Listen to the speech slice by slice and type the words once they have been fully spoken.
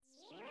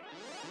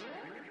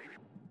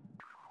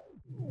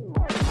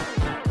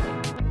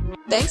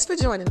Thanks for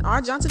joining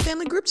our Johnson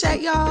Family Group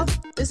Chat, y'all.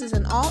 This is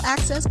an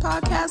all-access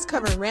podcast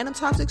covering random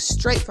topics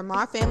straight from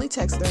our family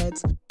text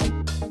threads.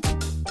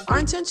 Our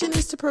intention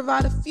is to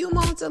provide a few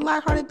moments of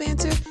lighthearted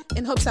banter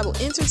in hopes that will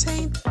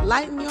entertain,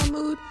 lighten your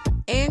mood,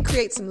 and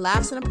create some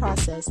laughs in the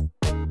process.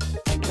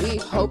 We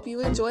hope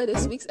you enjoy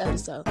this week's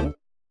episode.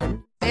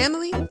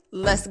 Family,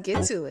 let's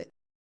get to it.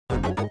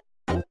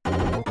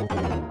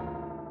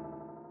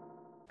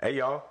 Hey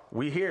y'all,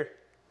 we here.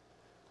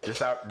 This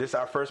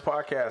our first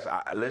podcast.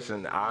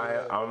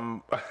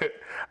 I'm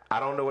I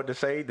don't know what to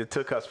say. It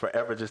took us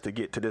forever just to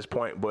get to this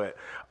point, but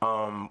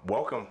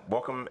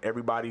welcome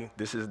everybody.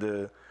 This is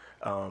the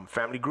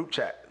family group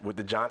chat with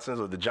the Johnsons,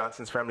 or the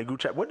Johnsons family group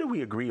chat. What did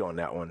we agree on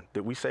that one?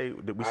 Did we say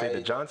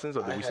the Johnsons,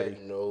 or did we say?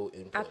 No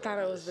input. I thought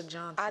it was the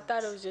Johnsons. I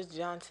thought it was just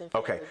Johnson.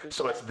 Okay,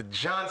 so it's the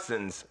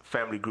Johnsons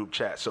family group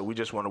chat. So we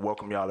just want to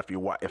welcome y'all if you're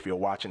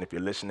watching, if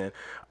you're listening.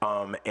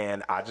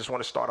 And I just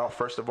want to start off,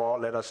 first of all,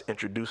 let us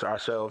introduce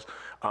ourselves.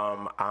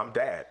 I'm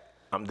Dad.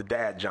 I'm the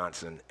Dad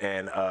Johnson,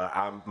 and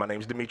my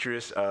name's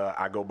Demetrius.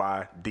 I go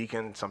by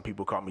Deacon. Some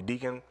people call me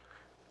Deacon.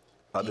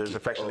 Others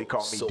affectionately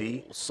call me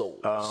D. Why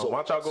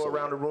don't y'all go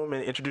around the room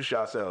and introduce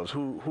yourselves?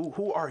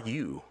 Who are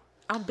you?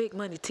 I'm Big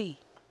Money T.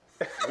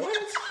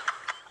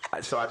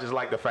 So I just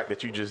like the fact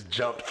that you just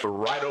jumped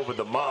right over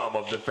the mom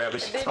of the family.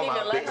 Didn't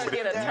even let you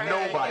get a turn.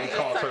 Nobody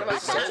calls her Big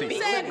Money T.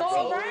 You said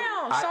go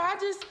around, so I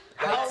just.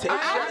 I was taking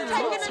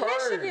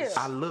initiative.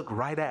 I look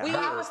right at her.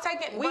 I was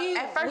taking.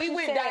 At first we you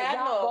went said,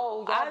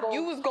 diagonal. y'all go.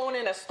 You was going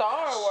in a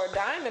star or a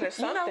diamond or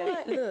something. You know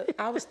what? Look,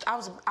 I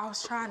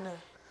was trying to,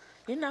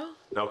 you know.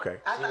 Okay.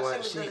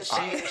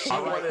 She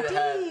wanted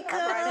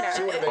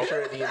to make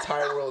sure that the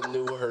entire world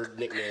knew her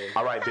nickname.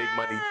 All right,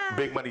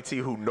 Big Money T,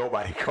 who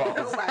nobody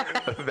calls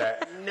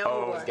that.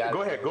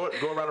 Go ahead, go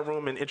around the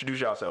room and introduce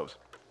yourselves.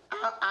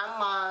 I'm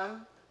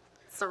Mom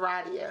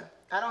Saradia.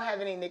 I don't have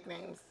any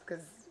nicknames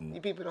because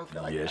you people don't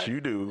feel like Yes, that.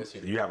 you do.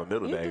 You have a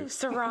middle You name. do,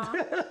 Sarah.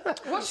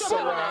 What's your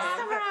middle name?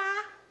 Sarah.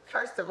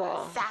 First of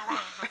all,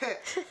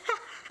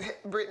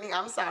 Brittany,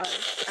 I'm sorry.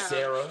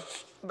 Sarah.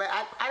 But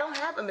I don't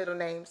have a middle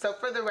name. So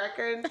for the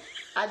record,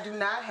 I do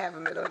not have a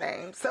middle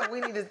name. So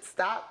we need to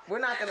stop. We're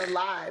not going to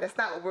lie. That's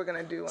not what we're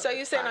going to do. So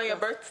you saying on your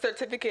birth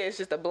certificate it's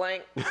just a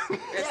blank?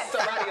 It's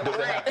Saradia Does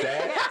it have blank.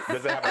 dad?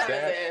 Does it have a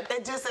dad?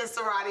 It just says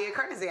Saradia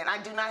Kernizan.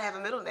 I do not have a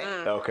middle name.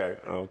 Okay.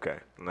 All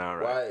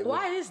right.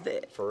 Why is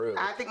that? For real.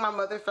 I think my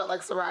mother felt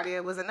like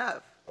Saradia was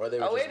enough. Or they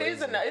were Oh, just it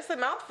is lazy. it's a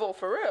mouthful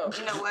for real.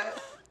 You know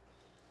what?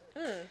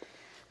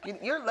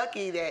 You're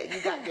lucky that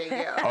you got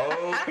Danielle.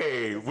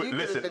 Okay,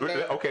 listen. could've been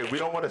there. Okay, we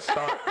don't want to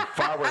start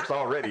fireworks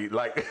already.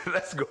 Like,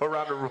 let's go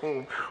around the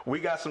room. We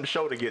got some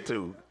show to get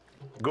to.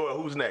 Go.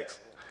 Who's next?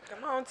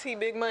 Come on, T,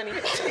 Big Money.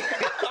 It's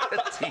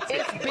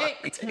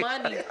Big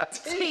Money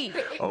T.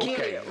 Okay. Get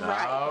it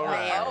right, All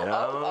right. man.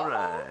 All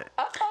right.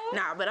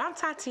 Nah, but I'm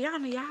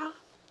Tatiana, y'all.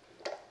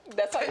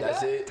 That's how you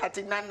That's do it.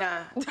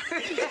 Tatinana.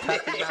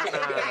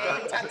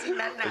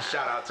 Tatinana.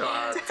 Shout out to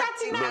our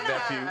little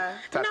nephew,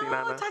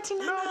 Tatiana. No,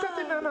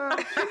 Tatiana.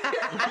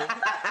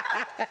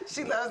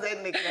 She loves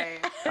that nickname.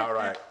 All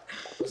right.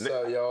 What's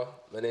up, y'all?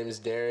 My name is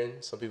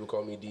Darren. Some people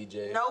call me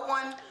DJ. No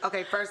one.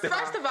 Okay, first of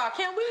First of all,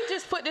 can we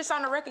just put this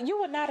on the record?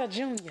 You were not a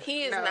junior.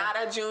 He is No. not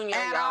a junior,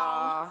 At y'all.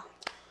 all.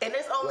 And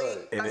there's only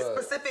a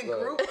specific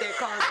group that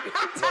calls you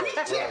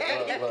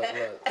DJ. Look.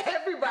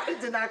 Everybody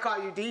did not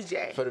call you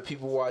DJ. For the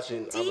people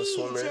watching, I'm a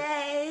swimmer.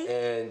 DJ.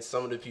 And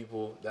some of the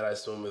people that I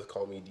swim with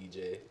call me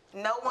DJ.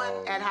 No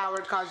one at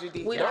Howard calls you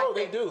DJ. No,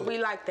 they do. We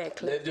like that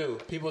They clip. do.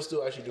 People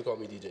still actually do call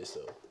me DJ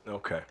still.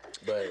 Okay.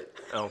 But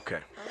Okay.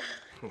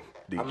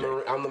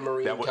 DJ. I'm the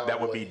Marine That would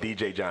be cowboy.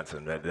 DJ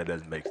Johnson. That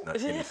doesn't make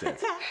any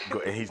sense.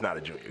 And he's not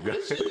a junior. No,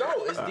 it's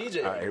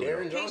DJ. all right, here we go.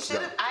 Darren He Johnson.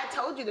 should have. I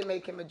told you to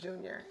make him a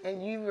junior,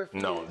 and you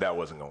refused. No, that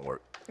wasn't gonna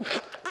work.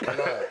 Why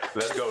not?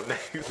 Let's go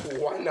next.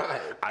 Why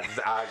not?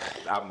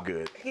 I'm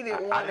good. He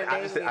didn't want to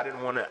name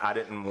me. I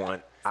didn't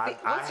want. I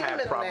What's your had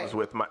middle problems name?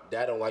 with my.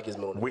 Dad don't like his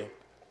middle name.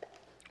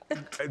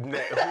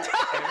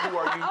 Who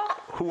are you?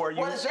 Who are you?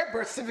 What does your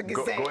birth certificate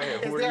Go- say? go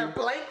ahead. Who Is are there you? a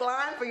blank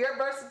line for your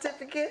birth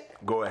certificate?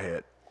 Go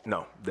ahead.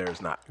 No,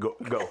 there's not. Go.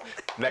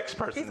 Next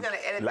person. He's gonna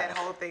edit that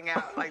whole thing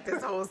out, like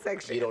this whole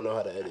section. You don't know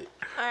how to edit.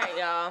 All right,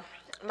 y'all.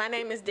 My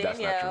name is That's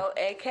not Danielle,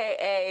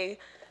 a.k.a.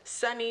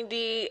 Sunny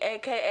D,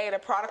 a.k.a. the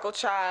prodigal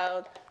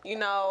child. You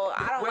know,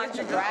 I don't like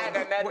to brag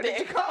or nothing. Where did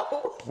you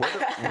go?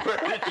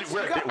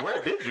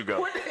 Where did you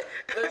go?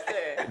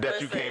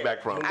 That you came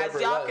back from? As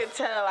never y'all left. can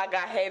tell, I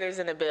got haters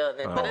in the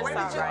building, but it's Where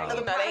all did you right. go?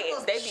 You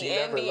know, they She be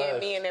never envying left.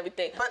 me and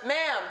everything. But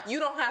ma'am, you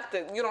don't have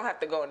to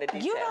go into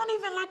detail. You don't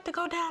even like to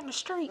go down the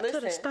street to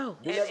the Listen. store.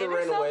 You And never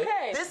ran it's away.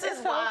 okay. This is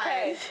It's why.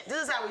 okay.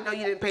 This is how we know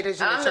you didn't pay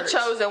attention I'm to the church.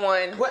 chosen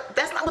one. What?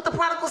 That's not what the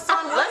prodigal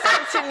son was.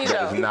 Let's continue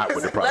That though. is not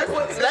what the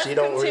problem is. Let's She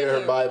don't read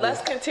her continue. Bible.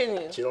 Let's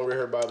continue. She don't read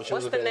her Bible. She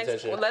What's wasn't the paying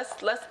next? attention. Well,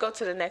 let's go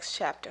to the next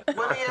chapter. What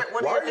are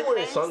Why are you wearing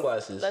nicknames?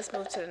 sunglasses? Let's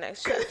move to the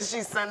next chapter.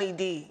 She's Sunny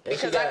D. And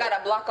she Because I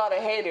gotta block all the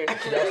haters.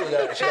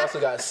 She also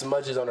got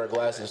smudges on her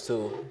glasses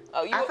too.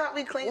 Oh, you? I thought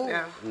we cleaned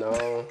them. No.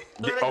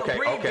 Okay.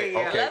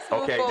 Let's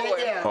move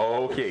forward.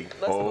 Okay.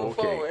 Let's move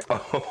forward.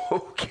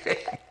 Okay.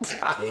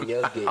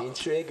 Danielle's getting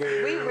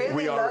triggered. We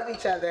really love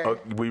each other.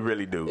 We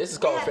really do. This is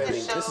called have to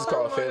family. show This is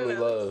called family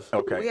love.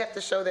 Okay. We have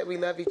to show that we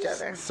love each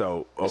other.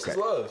 So This okay, is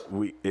love.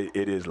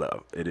 it is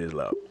love. It is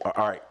love.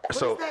 All right.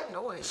 So is that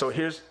noise? so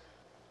here's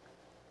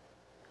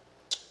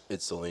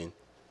It's Celine.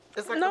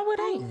 It's like No, it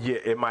ain't. yeah,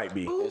 it might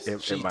be.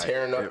 It She might.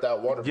 tearing up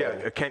that water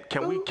Yeah.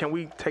 bottle. Can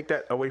we take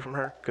that away from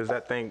her? Because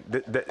that thing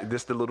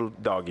this the little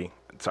doggy.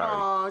 Sorry.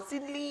 Oh,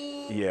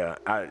 Celine. Yeah.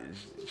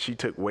 She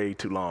took way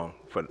too long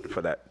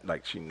for that.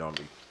 Like she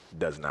normally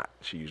does not.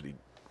 She usually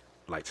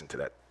lights into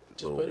that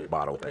little put it-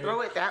 bottle thing.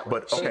 Throw it that way.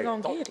 But okay.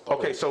 gonna get it.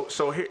 Okay, so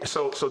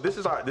this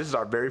is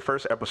our very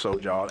first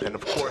episode, y'all, and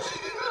of course,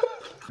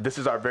 this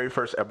is our very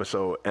first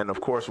episode, and of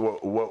course,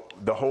 what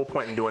the whole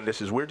point in doing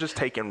this is we're just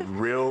taking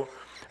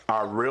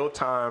our real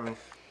time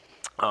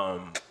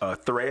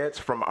threads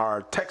from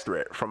our text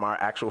thread, from our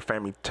actual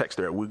family text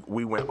thread.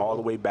 We went all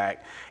the way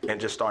back and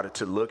just started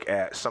to look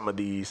at some of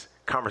these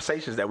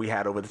conversations that we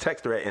had over the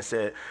text thread and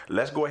said,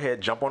 let's go ahead,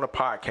 jump on a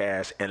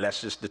podcast, and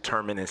let's just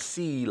determine and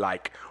see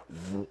like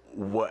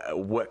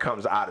what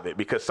comes out of it,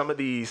 because some of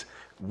these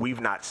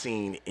we've not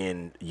seen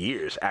in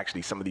years,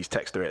 actually, some of these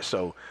text threads.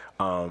 So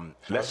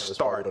let's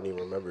start. I don't even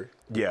remember.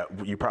 Yeah,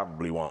 you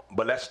probably won't.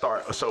 But let's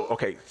start. So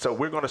okay, so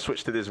we're going to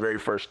switch to this very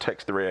first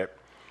text thread.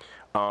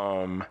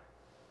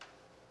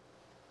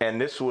 And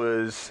this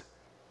was,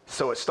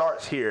 so it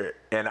starts here,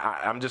 and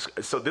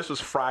so this was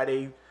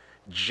Friday,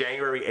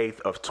 January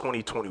 8th of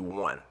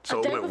 2021. So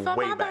A day it went before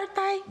way my back.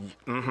 birthday.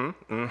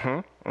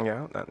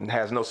 Yeah, that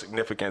has no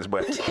significance,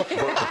 but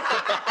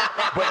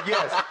but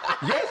yes,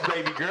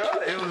 baby girl,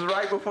 it was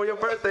right before your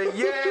birthday.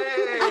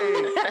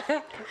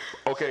 Yay!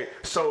 Okay,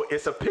 so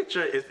it's a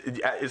picture.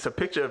 It's a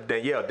picture of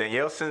Danielle.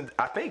 Danielle sent,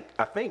 I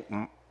think.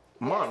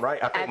 Mom,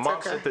 right? I think I Mom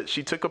took her. sent that.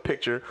 She took a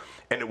picture,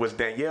 and it was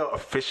Danielle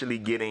officially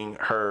getting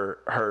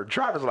her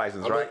driver's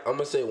license, right? I'm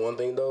gonna say one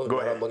thing though. Go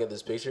Now ahead. I'm looking at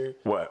this picture.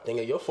 What?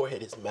 Danielle, your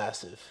forehead is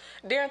massive.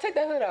 Darren, take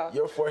that hood off.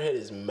 Your forehead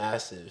is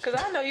massive. Cause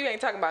I know you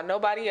ain't talking about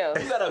nobody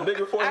else. You got a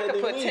bigger I forehead could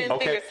than put me. 10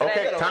 Okay, fingers to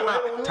okay, that. time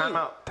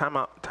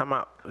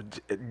out.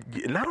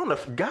 Not on the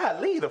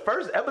godly, the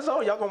first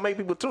episode, y'all gonna make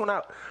people tune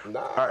out.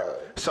 Nah. All right.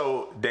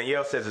 So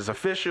Danielle says it's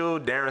official.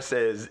 Darren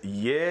says,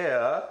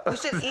 yeah. We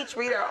should each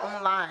read our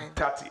own line.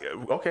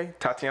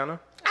 Tatiana.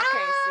 I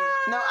can't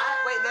see. No,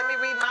 wait, let me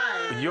read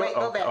mine. Wait,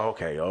 go back.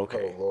 Okay. Oh,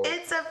 Lord.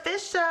 It's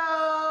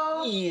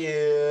official.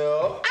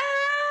 Yeah.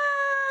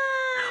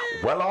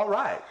 Well, all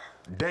right.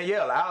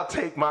 Danielle, I'll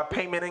take my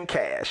payment in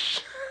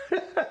cash.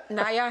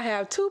 Now y'all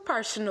have two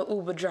personal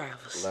Uber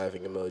drivers.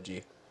 Laughing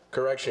emoji.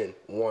 Correction.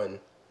 1.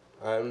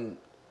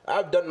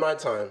 I've done my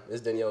time.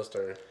 It's Danielle's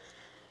turn.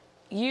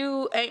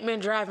 You ain't been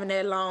driving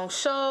that long,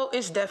 so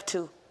it's death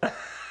too. And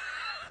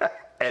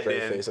Straight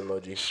then- face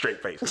emoji.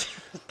 Straight face.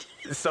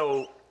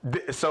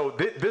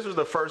 This was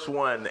the first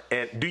one.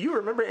 And do you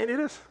remember any of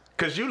this?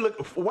 Because you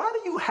look. Why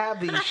do you have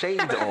these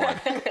shades on?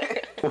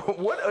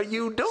 What are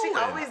you doing? She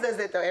always does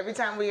it though. Every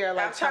time we are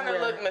like I'm trying to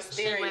somewhere, look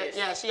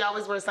mysterious. she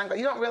always wears sunglasses.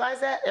 You don't realize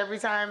that every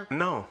time.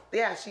 No.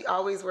 Yeah, she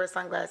always wears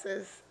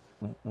sunglasses.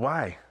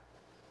 Why?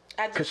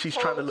 I just 'Cause she's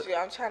told trying to look- you,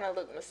 I'm trying to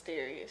look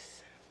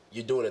mysterious.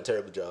 You're doing a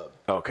terrible job.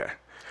 Okay.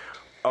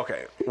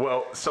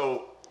 Well,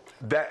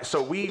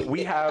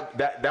 we have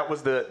that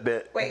was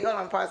the. Wait, hold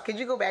on, pause. Could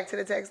you go back to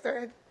the text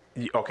thread?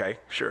 Okay,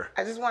 sure.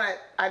 I just want to.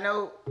 I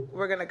know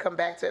we're gonna come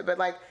back to it, but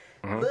like,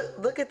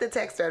 look at the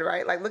text thread,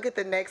 right? Like, look at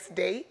the next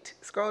date.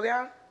 Scroll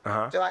down.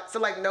 July. So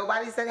like,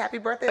 nobody said happy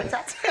birthday to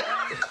Tatiana.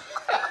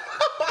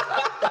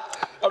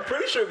 I'm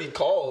pretty sure we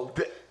called.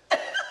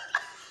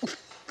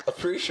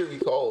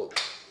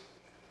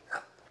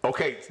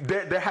 Okay,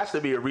 there has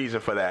to be a reason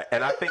for that,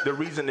 and I think the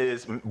reason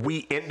is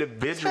we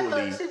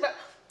individually. It's okay.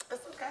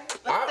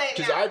 Let's say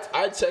Because now.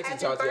 I texted Happy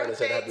Tatiana and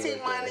said happy birthday,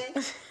 birthday.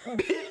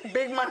 T-Money.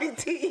 Big money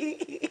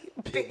T.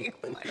 Big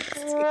money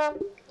T.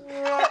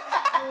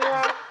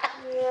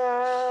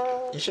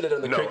 You should have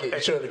done the cricket. You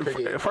should have done the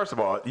cricket. First of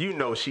all, you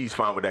know she's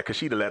fine with that because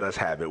she'd let us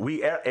have it.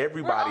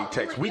 Everybody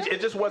text.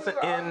 It just wasn't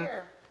in.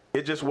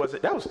 It just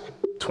wasn't. That was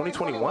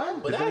 2021.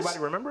 Does that's- anybody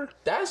remember?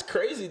 That's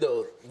crazy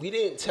though. We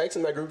didn't text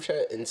in that group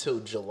chat until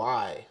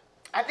July.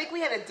 I think we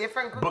had a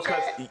different group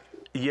Because chat.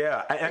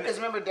 yeah, and Because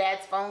remember,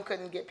 Dad's phone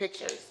couldn't get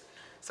pictures.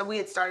 So we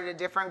had started a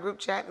different group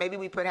chat. Maybe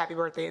we put happy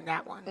birthday in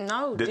that one.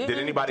 No. Did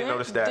anybody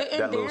notice that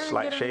little Darren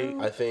slight get a shade?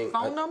 new I think-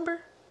 phone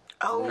number.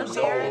 Oh,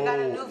 Darren got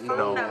a new phone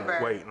no, number.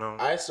 wait, no.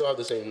 I still have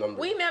the same number.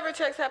 We never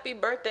text happy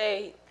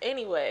birthday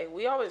anyway.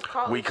 We always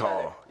call We each call.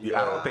 other.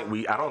 Yeah,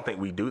 I don't think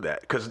we do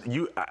that because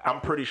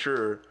I'm pretty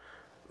sure.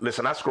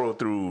 Listen, I scrolled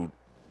through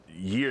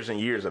years and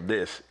years of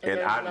this, and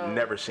there's I've no-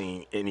 never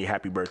seen any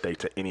happy birthday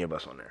to any of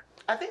us on there.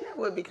 I think that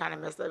would be kind of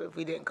messed up if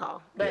we didn't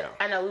call. But Yeah.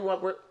 I know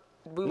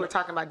we were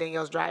talking about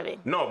Danielle's driving.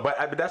 No,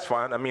 but that's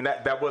fine. I mean,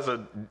 that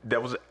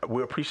was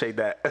we appreciate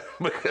that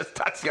because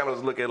Tatiana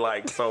was looking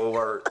like so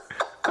hurt.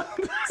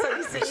 So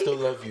you see, I still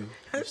love you.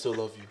 I still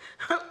love you.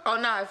 Oh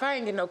no! If I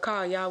ain't get no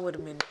call, y'all would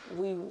have been.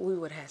 We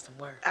would have had some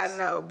words. I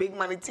know Big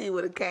Money T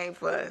would have came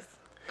for us.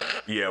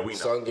 Yeah, we know.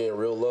 Song getting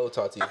real low,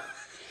 Tati.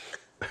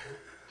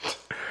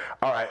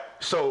 All right,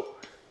 so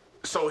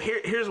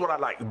here's what I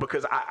like,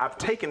 because I've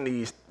taken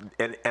these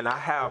and I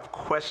have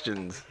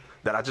questions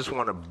that I just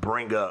want to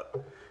bring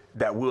up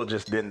that we'll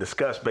just then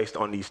discuss based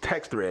on these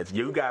text threads.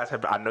 You guys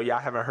I know y'all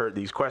haven't heard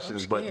these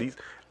questions, but these,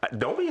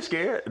 don't be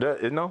scared.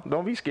 No,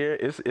 don't be scared.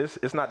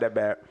 It's not that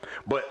bad.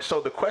 But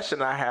so the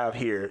question I have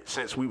here,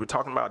 since we were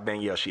talking about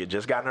Danielle, she had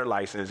just gotten her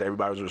license.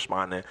 Everybody was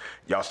responding.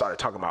 Y'all started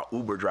talking about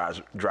Uber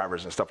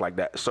drivers and stuff like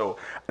that. So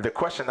the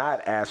question I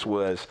had asked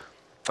was,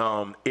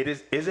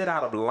 is it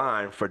out of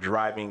line for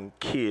driving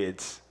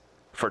kids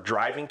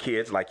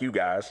like you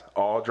guys,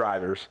 all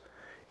drivers?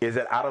 Is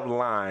it out of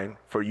line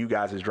for you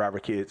guys as driver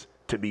kids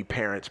to be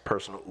parents'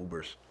 personal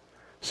Ubers?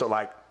 So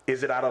like,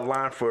 is it out of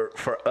line for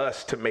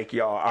us to make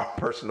y'all our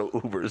personal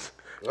Ubers?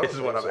 This is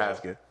what I'm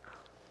asking.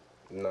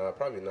 Nah,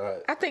 probably not.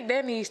 I think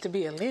there needs to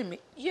be a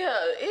limit. Yeah,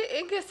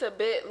 it gets a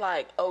bit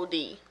like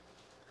OD.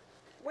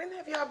 When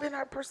have y'all been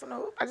our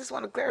personal? I just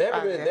want to They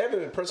clarify. haven't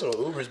been personal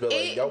Ubers, but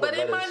like y'all would But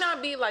let it might us.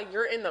 not be like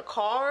you're in the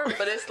car,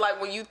 but it's like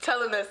when you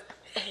telling us,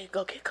 hey,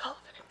 go get coffee.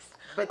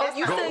 But that's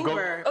you not say-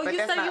 Uber. Oh, but you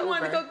that's say not you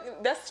wanted to Uber. go,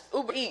 that's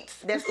Uber Eats.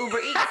 That's Uber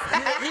Eats.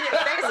 He didn't say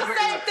That's the Uber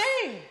same Eats.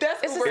 thing.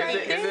 That's It's the Uber same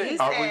Eats. thing. He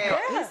Are said, we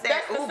he said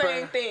That's the Uber.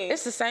 same thing.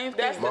 It's the same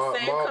That's thing. the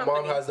same Mom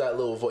company. has that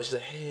little voice. She's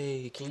like,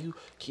 "Hey, can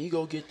you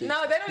go get this?"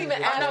 No, they don't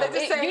even ask. know, They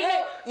just say, you hey,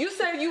 know- you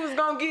said you was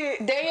gonna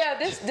get. Danielle,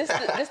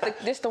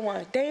 this the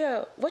one.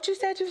 Danielle, what you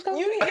said you was gonna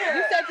You, get? yeah.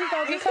 You said you was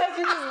gonna You get said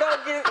you was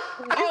gonna get.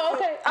 Oh,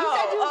 okay. You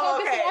said you was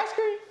gonna get okay. some ice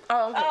cream?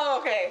 Oh, okay. Oh,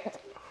 okay.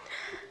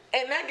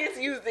 And that gets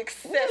used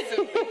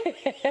excessively.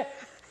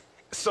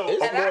 So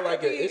It's And I more could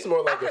like be- it's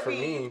more like I it could for be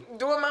me.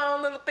 doing my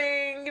own little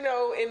thing, you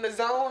know, in the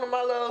zone of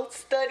my little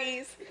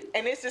studies,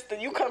 and it's just that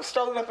you come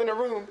strolling up in the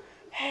room.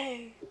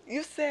 Hey,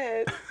 you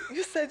said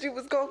you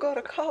was gonna go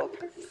to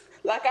Culver's,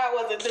 like I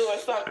wasn't doing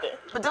something.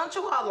 But don't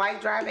you all like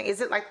driving? Is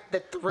it like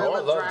the thrill Oh, I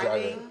of love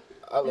driving? driving.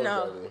 I love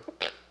No. driving.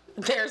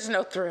 There's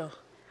no thrill.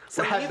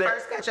 So Has when you there-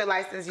 first got your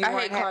license, you I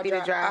weren't hate car happy to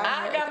drive. drive.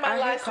 I got my I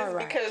hate car license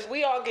rides. because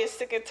we all get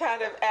sick and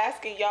tired of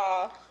asking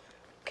y'all,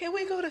 can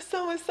we go to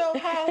so and so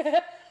house?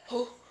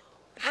 Who?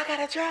 I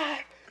gotta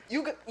drive.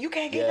 You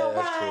can't get Yeah, no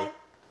that's ride.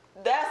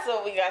 true. That's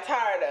what we got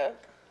tired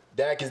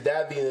of. Cause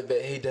dad be in the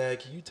bed. Hey, dad,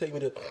 can you take me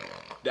to?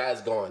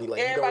 Dad's gone. He like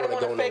he Everybody don't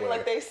want to wanna go fake nowhere.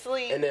 like they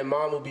sleep. And then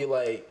mom will be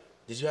like,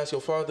 "Did you ask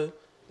your father?"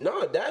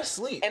 No, dad's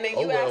asleep. And then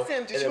 "Oh, you well." ask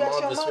him, did And you then ask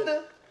mom your just fin-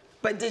 mother?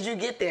 But did you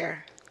get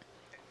there?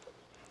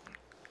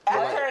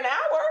 After an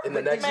hour? In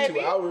the next maybe.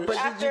 2 hours. But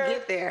did you After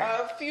get there?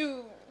 A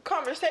few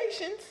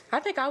conversations. I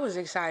think I was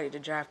excited to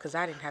drive because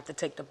I didn't have to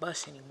take the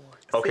bus anymore.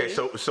 okay,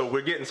 See? so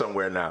we're getting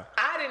somewhere now.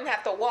 I didn't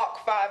have to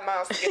walk 5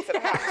 miles to get to the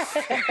house.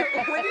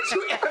 When did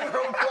you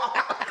ever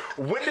walk?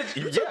 When did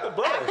you took the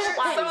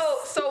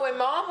bus? So when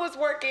mom was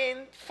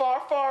working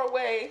far, far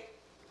away,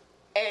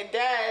 and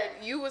dad,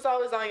 you was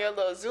always on your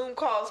little Zoom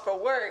calls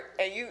for work,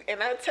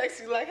 and I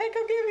text you like, hey,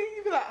 come get me.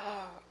 You be like,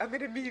 oh, I'm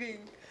in a meeting.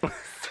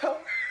 So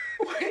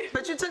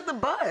But you took the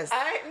bus.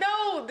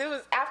 no, there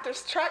was after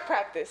track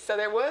practice, so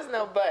there was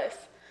no bus.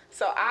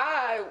 So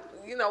I,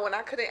 when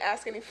I couldn't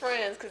ask any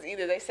friends because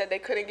either they said they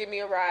couldn't give me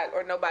a ride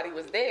or nobody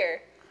was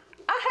there,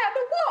 I had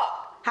to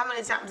walk. How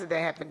many times did that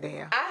happen,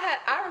 Dan?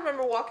 I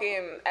remember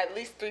walking at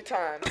least 3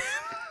 times.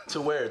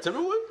 To where?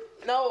 Timberwood?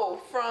 No,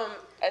 from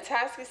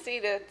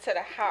Atascocita to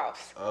the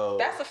house. Oh.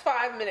 That's a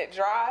 5-minute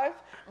drive,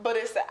 but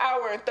it's an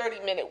hour and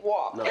 30-minute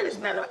walk. No. It is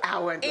not an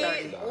hour and 30.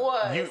 It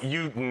was.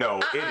 You know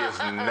it is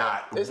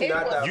not. It's It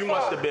not was that You far.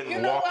 must have been You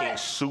know walking what?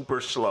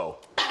 super slow.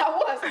 I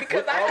was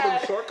because With all them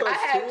I shortcuts,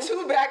 had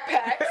too? 2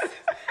 backpacks.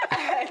 I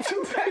had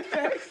 2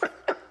 backpacks,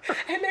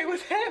 and they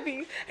was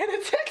heavy and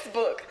a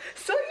textbook.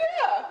 So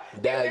yeah,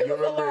 Dad, it you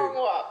was a long remember?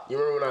 walk. You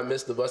remember when I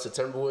missed the bus at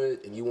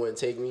Timberwood and you wouldn't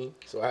take me,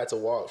 so I had to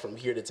walk from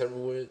here to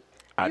Timberwood.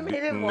 You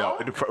made him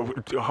walk?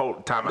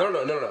 Hold time out.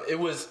 No. I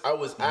was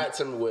at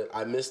Timberwood.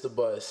 I missed the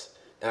bus,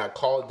 and I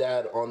called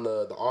Dad on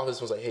the office.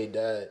 Was like, "Hey,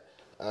 Dad,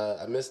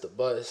 I missed the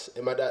bus."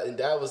 And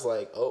Dad was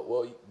like, "Oh,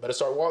 well, you better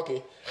start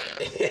walking."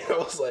 And I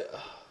was like,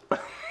 oh.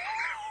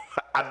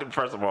 I did,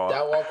 first of all,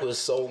 That walk was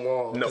so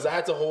long No. because I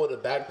had to hold a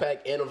backpack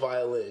and a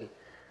violin.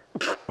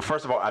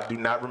 first of all, I do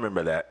not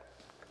remember that.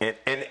 And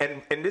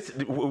this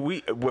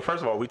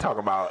first of all, we talk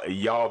about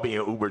y'all being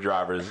Uber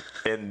drivers,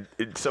 and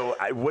so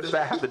what does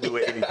that have to do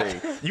with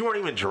anything? You weren't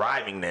even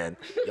driving then.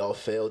 Y'all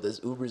failed as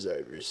Uber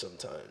drivers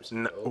sometimes.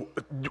 No,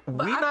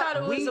 But I thought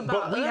it was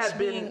about us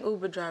being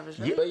Uber drivers,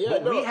 right? But yeah,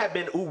 but we no. have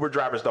been Uber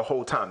drivers the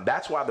whole time.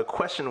 That's why the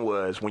question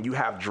was, when you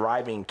have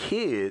driving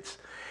kids,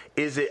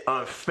 is it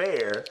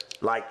unfair,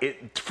 like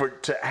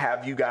to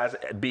have you guys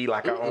be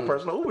like our own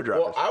personal Uber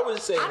drivers? Well, I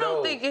would say I no.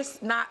 don't think it's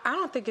not. I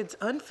don't think it's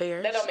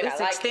unfair. That don't mean I It's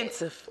like it.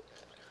 extensive.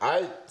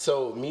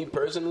 So me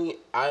personally,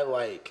 I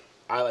like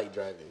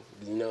driving.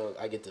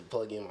 I get to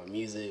plug in my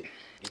music.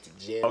 get to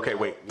jam. Okay,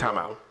 wait, time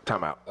out.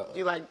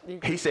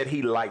 He said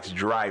he likes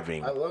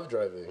driving. I love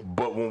driving.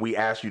 But when we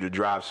ask you to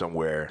drive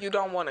somewhere, You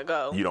don't want to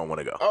go. you don't want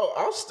to go.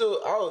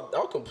 Oh,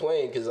 I'll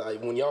complain because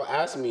when y'all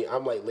ask me,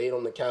 I'm like laid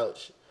on the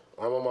couch.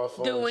 I'm on my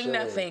phone. Doing chilling.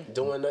 nothing.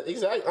 Doing nothing.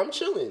 Exactly. I'm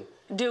chilling.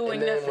 Doing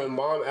and then nothing. when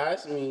mom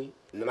asks me,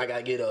 then I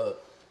gotta get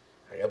up.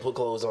 I gotta put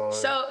clothes on.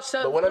 So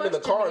but when the I'm in the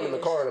car, I'm in the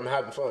question car and I'm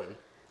having fun.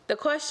 The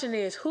question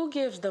is, who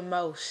gives the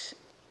most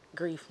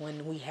grief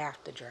when we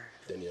have to drive?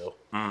 Danielle.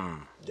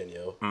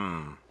 Danielle.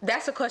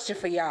 That's a question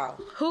for y'all.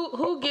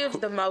 Who gives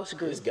the most It's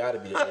grief? gotta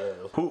be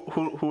Danielle.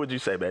 Who would you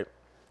say, babe?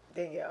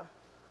 Danielle.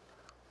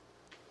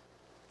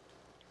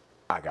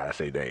 I gotta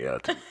say Danielle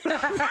too.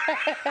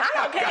 I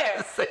don't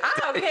care. I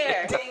don't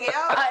care.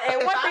 Danielle.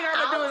 And if one thing I'm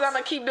out- gonna do is I'm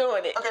gonna keep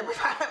doing it. Okay,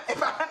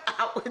 if I'm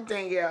out with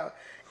Danielle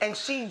and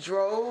she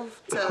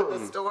drove to the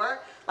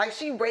store, like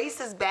she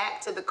races back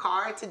to the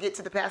car to get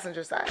to the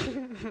passenger side.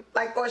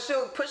 Like, or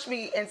she'll push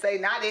me and say,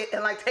 not it,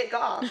 and like take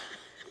off.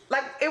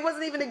 Like, it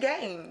wasn't even a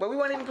game, but we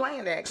weren't even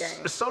playing that game.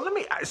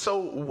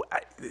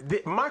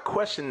 My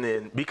question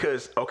then,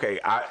 because, okay,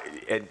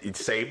 and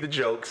save the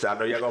jokes. I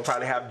know y'all gonna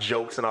probably have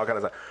jokes and all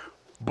kinds of stuff.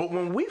 But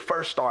when we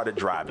first started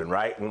driving,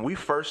 right? When we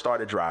first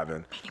started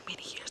driving.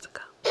 Many years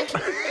ago.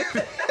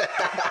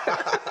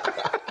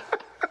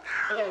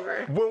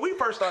 When we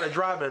first started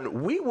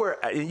driving, we were,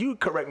 and you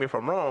correct me if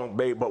I'm wrong,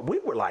 babe, but we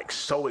were like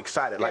so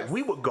excited. Like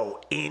we would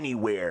go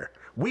anywhere.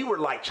 We were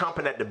like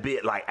chomping at the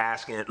bit, like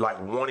asking, like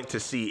wanting to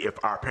see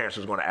if our parents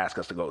was going to ask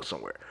us to go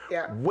somewhere.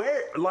 Yeah.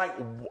 Where, like,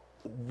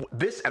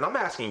 this, and I'm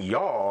asking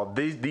y'all,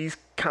 these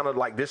kind of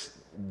like this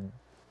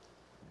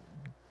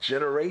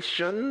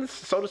generations,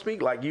 so to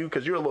speak, like you,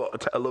 because you're a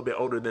little bit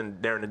older than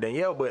Darren and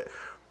Danielle, but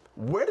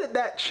where did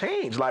that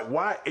change? Like,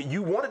 why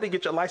you wanted to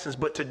get your license,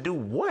 but to do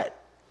what?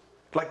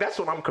 Like, that's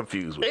what I'm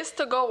confused with. It's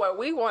to go where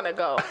we want to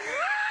go.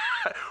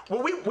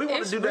 Well, we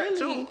want to do that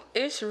too.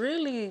 It's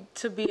really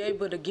to be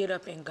able to get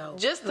up and go.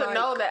 Just to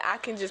know that I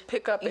can just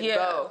pick up and Yeah.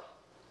 go.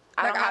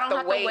 I don't have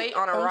to wait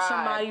on a ride.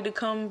 somebody to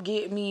come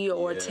get me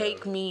or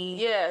take me.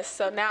 Yeah,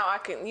 so now I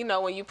can,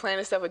 when you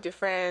planning stuff with your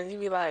friends, you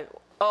be like,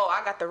 oh,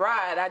 I got the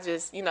ride. I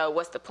just,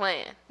 what's the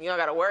plan? You don't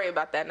got to worry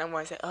about that no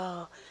more. Say,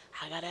 oh,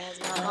 I got to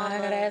ask my mama. I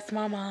gotta ask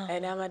my mom.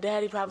 And now my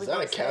daddy probably Is that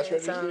a gonna cash say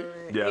register?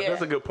 something. Yeah,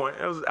 that's a good point.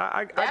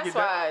 I get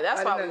that.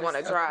 That's why we didn't want to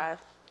understand. drive.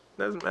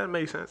 That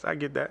makes sense. I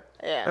get that.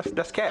 Yeah.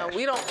 That's cash. No,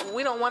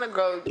 we don't want to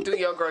go do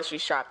your grocery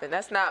shopping.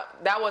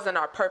 That wasn't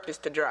our purpose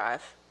to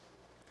drive.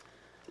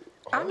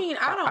 I mean,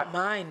 I don't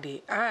mind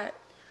it. I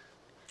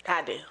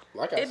do.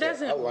 Like I It said,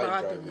 doesn't I like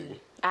bother driving. me.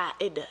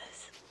 It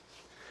does.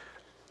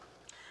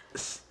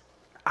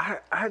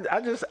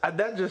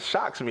 That just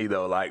shocks me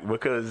though, like,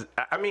 because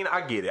I mean,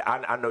 I get it.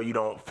 I know you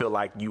don't feel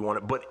like you want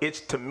it, but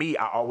it's, to me,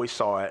 I always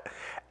saw it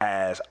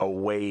as a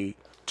way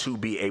to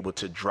be able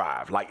to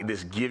drive. Like,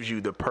 this gives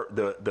you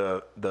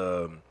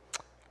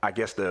I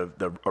guess a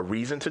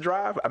reason to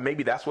drive.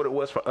 Maybe that's what it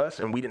was for us,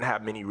 and we didn't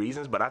have many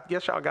reasons, but I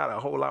guess y'all got a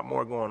whole lot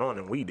more going on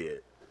than we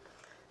did.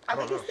 I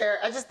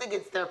just think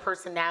it's their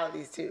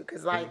personalities too,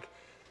 because like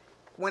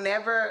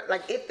whenever,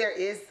 like if there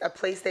is a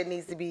place that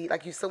needs to be,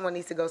 like someone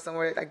needs to go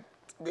somewhere, like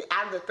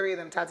out of the three of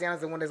them, Tatiana's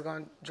the one that's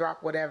going to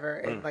drop whatever,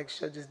 and like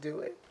she'll just do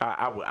it.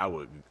 I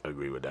would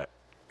agree with that.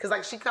 Cause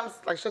like she'll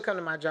come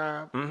to my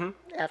job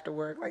after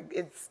work, like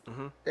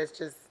that's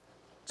just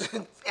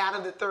out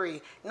of the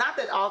three. Not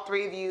that all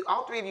three of you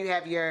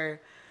have your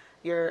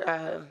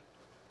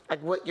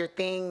like what your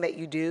thing that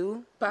you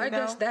do. But I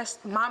guess that's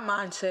my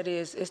mindset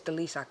is it's the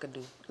least I could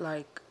do.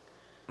 Like,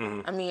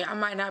 I mean, I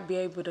might not be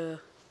able to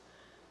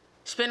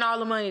spend all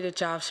the money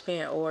that y'all have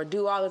spent or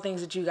do all the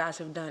things that you guys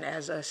have done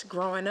as us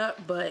growing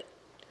up, but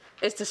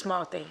it's the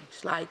small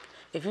things. Like,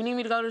 if you need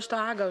me to go to the store,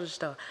 I go to the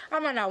store. I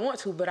might not want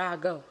to, but I'll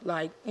go.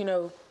 Like,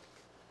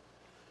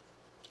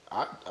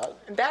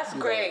 That's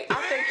great.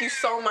 I thank you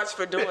so much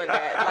for doing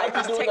that. Like,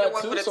 just doing taking that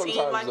one too for the team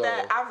sometimes, like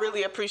that. though. I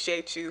really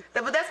appreciate you.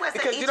 But that's why I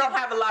said Because you don't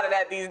have a lot of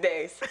that these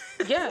days.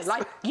 yeah,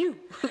 like you.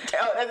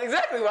 Oh, that's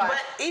exactly why. But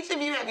each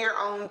of you have your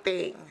own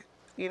thing.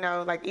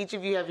 Like each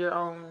of you have your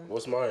own.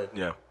 What's mine?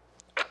 Yeah.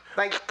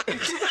 Like.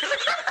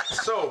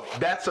 So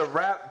that's a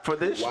wrap for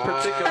this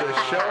particular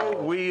show.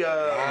 We're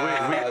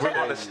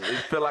gonna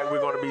feel like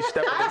we're gonna be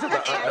stepping into the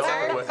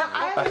unknown.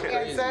 I have an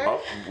answer. Oh,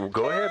 well,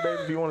 go ahead,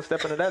 baby, if you want to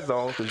step into that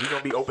zone, because you're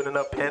gonna be opening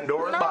up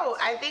Pandora's No, box.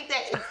 I think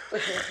that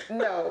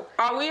no.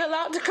 Are we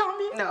allowed to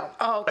comment? No.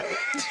 Oh, okay.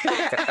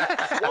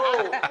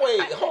 Whoa,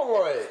 wait,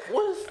 hold on.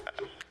 What is?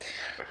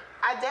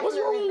 I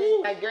definitely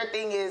think like your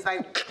thing is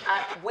like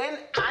when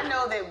I've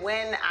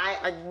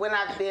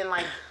been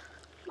like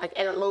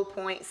at a low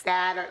point,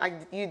 sad, or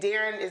like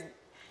Darren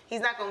he's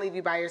not gonna leave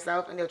you by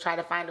yourself, and he'll try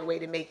to find a way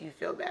to make you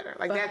feel better.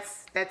 Like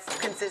that's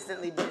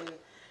consistently been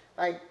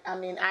like, I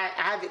mean,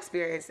 I've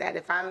experienced that.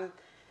 If I'm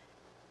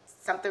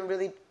something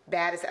really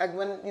bad, it's like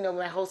when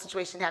my whole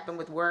situation happened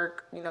with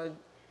work,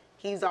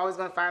 he's always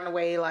gonna find a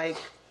way, like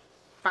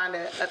find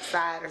an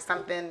upside or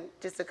something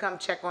just to come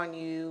check on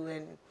you.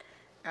 And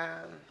I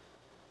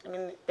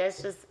mean,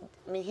 that's just,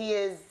 I mean,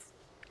 he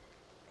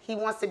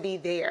wants to be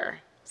there.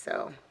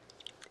 So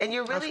And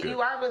you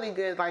are really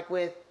good, like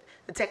with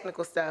the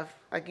technical stuff.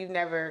 Like you've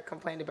never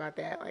complained about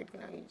that. Like, you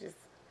know, you just.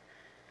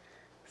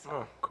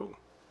 Oh, cool.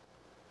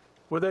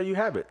 Well, there you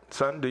have it,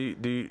 son. Do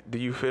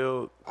you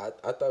feel? I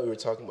thought we were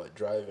talking about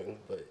driving,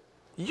 but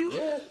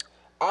yeah.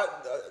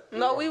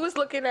 No, we was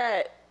looking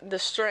at the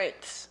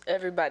strengths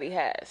everybody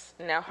has.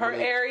 Now, her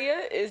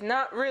area is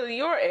not really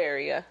your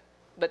area,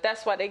 but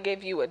that's why they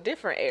gave you a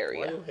different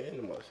area. Why your hand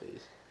in my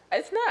face?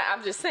 It's not.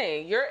 I'm just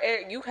saying, your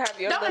area, you have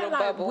your little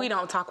bubble. We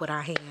don't talk with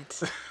our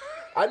hands.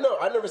 I know.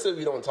 I never said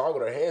we don't talk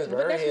with our hands, but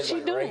her that's hands what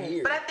she like right doing.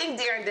 here. But I think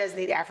Darren does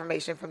need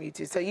affirmation from you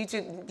two. So you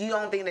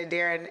don't think that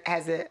Darren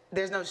has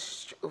there's no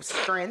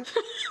strength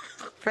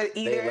for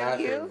either They of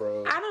laughing, you?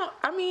 bro.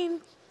 I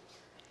mean,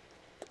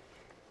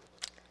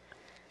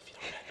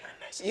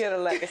 You're the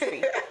legacy.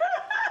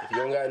 If you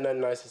don't got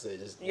nothing nice to say,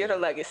 just You're the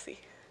legacy.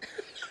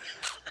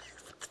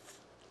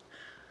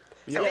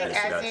 I think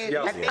as you,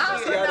 I think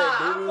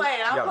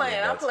I'm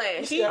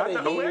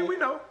playing. We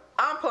know.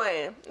 I'm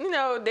playing. You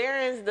know,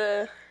 Darren's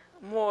the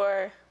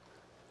more.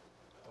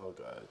 Oh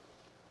God.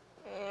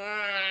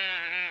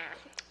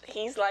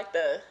 He's like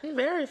the. he's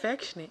very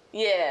affectionate.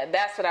 Yeah,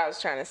 that's what I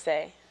was trying to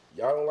say.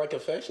 Y'all don't like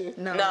affection?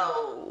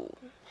 No.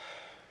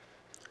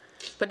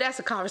 But that's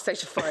a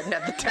conversation for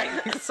another day.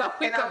 So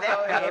we And can on go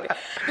that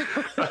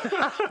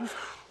ahead.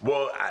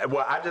 Well,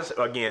 I just,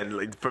 again,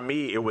 like, for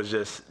me, it was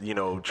just, you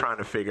know, trying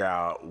to figure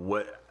out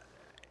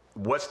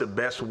what's the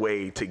best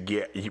way to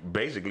get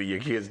basically your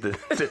kids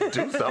to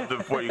do something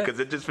for you, because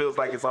it just feels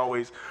like it's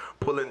always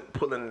pulling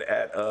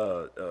at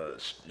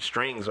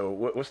strings, or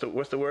what's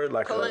the word,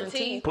 like Pulling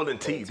teeth. Pulling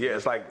teeth. Yeah,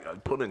 it's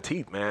like pulling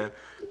teeth, man.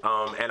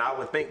 And I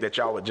would think that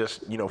y'all would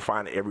just, you know,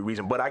 find every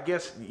reason. But I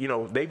guess, you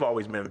know, they've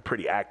always been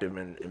pretty active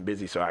and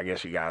busy, so I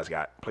guess you guys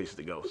got places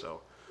to go.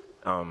 So,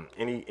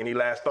 any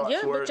last thoughts?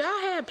 Yeah, words? but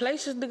y'all had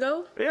places to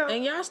go. Yeah.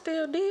 And y'all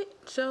still did.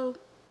 So.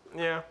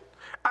 Yeah.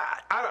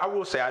 I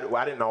will say I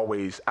didn't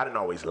always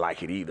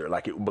like it either,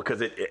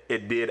 because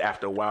it did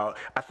after a while.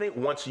 I think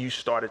once you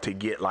started to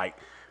get like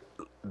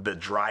the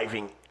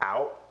driving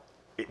out,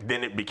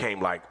 then it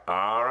became like,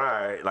 all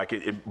right, like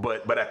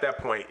but at that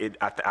point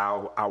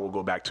I will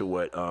go back to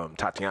what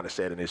Tatiana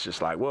said, and it's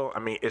just like, well, I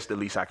mean, it's the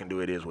least I can do.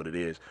 It is what it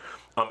is.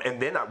 And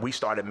then we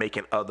started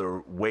making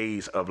other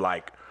ways of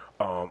like,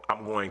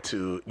 I'm going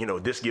to, you know,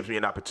 this gives me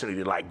an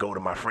opportunity to like go to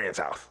my friend's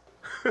house.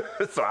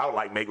 So I would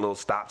like make little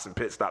stops and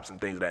pit stops and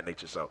things of that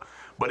nature. So,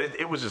 but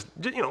it was just,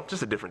 you know,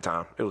 just a different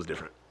time. It was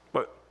different.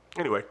 But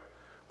anyway,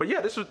 but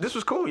yeah, this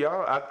was cool,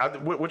 y'all.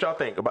 What y'all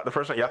think about the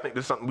first one? Y'all think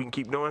this is something we can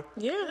keep doing?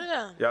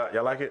 Yeah.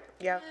 Y'all like it?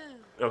 Yeah.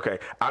 Okay.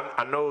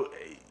 I know.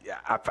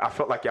 I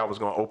felt like y'all was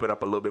gonna open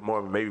up a little bit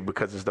more, maybe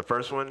because it's the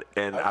first one,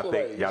 and I feel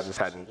think like y'all just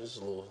hadn't. This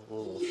is a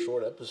little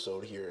short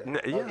episode here.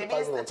 Yeah. I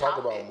was going to talk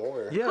about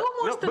more. Yeah. Who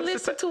wants but to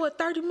listen to a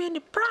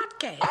 30-minute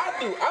podcast? I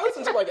do. I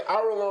listen to like an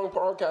hour-long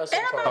podcast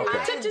sometimes. Everybody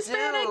Okay. attention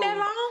span ain't that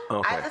long.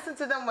 Okay. I listen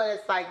to them when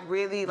it's like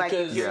really like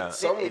Because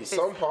some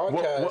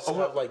podcasts What-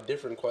 have like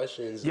different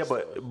questions. Yeah, and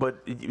stuff. but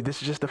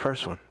this is just the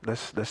first one.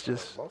 That's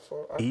just My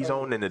fault. ease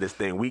on into this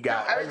thing. We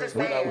got I was just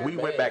saying. we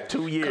went back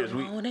 2 years.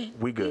 Come on in.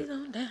 We good. He's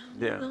on down.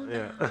 Yeah, He's on yeah.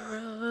 down the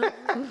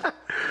road.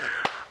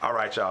 All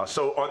right, y'all.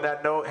 So on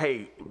that note,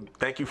 hey,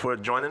 thank you for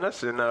joining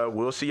us, and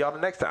we'll see y'all the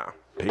next time.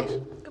 Peace.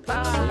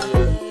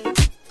 Bye.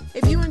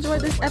 If you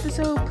enjoyed this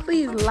episode,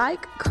 please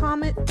like,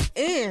 comment,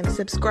 and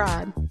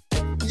subscribe.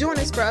 Join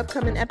us for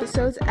upcoming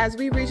episodes as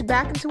we reach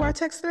back into our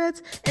text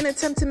threads and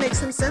attempt to make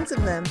some sense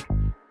of them.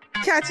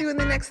 Catch you in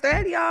the next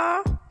thread,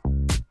 y'all.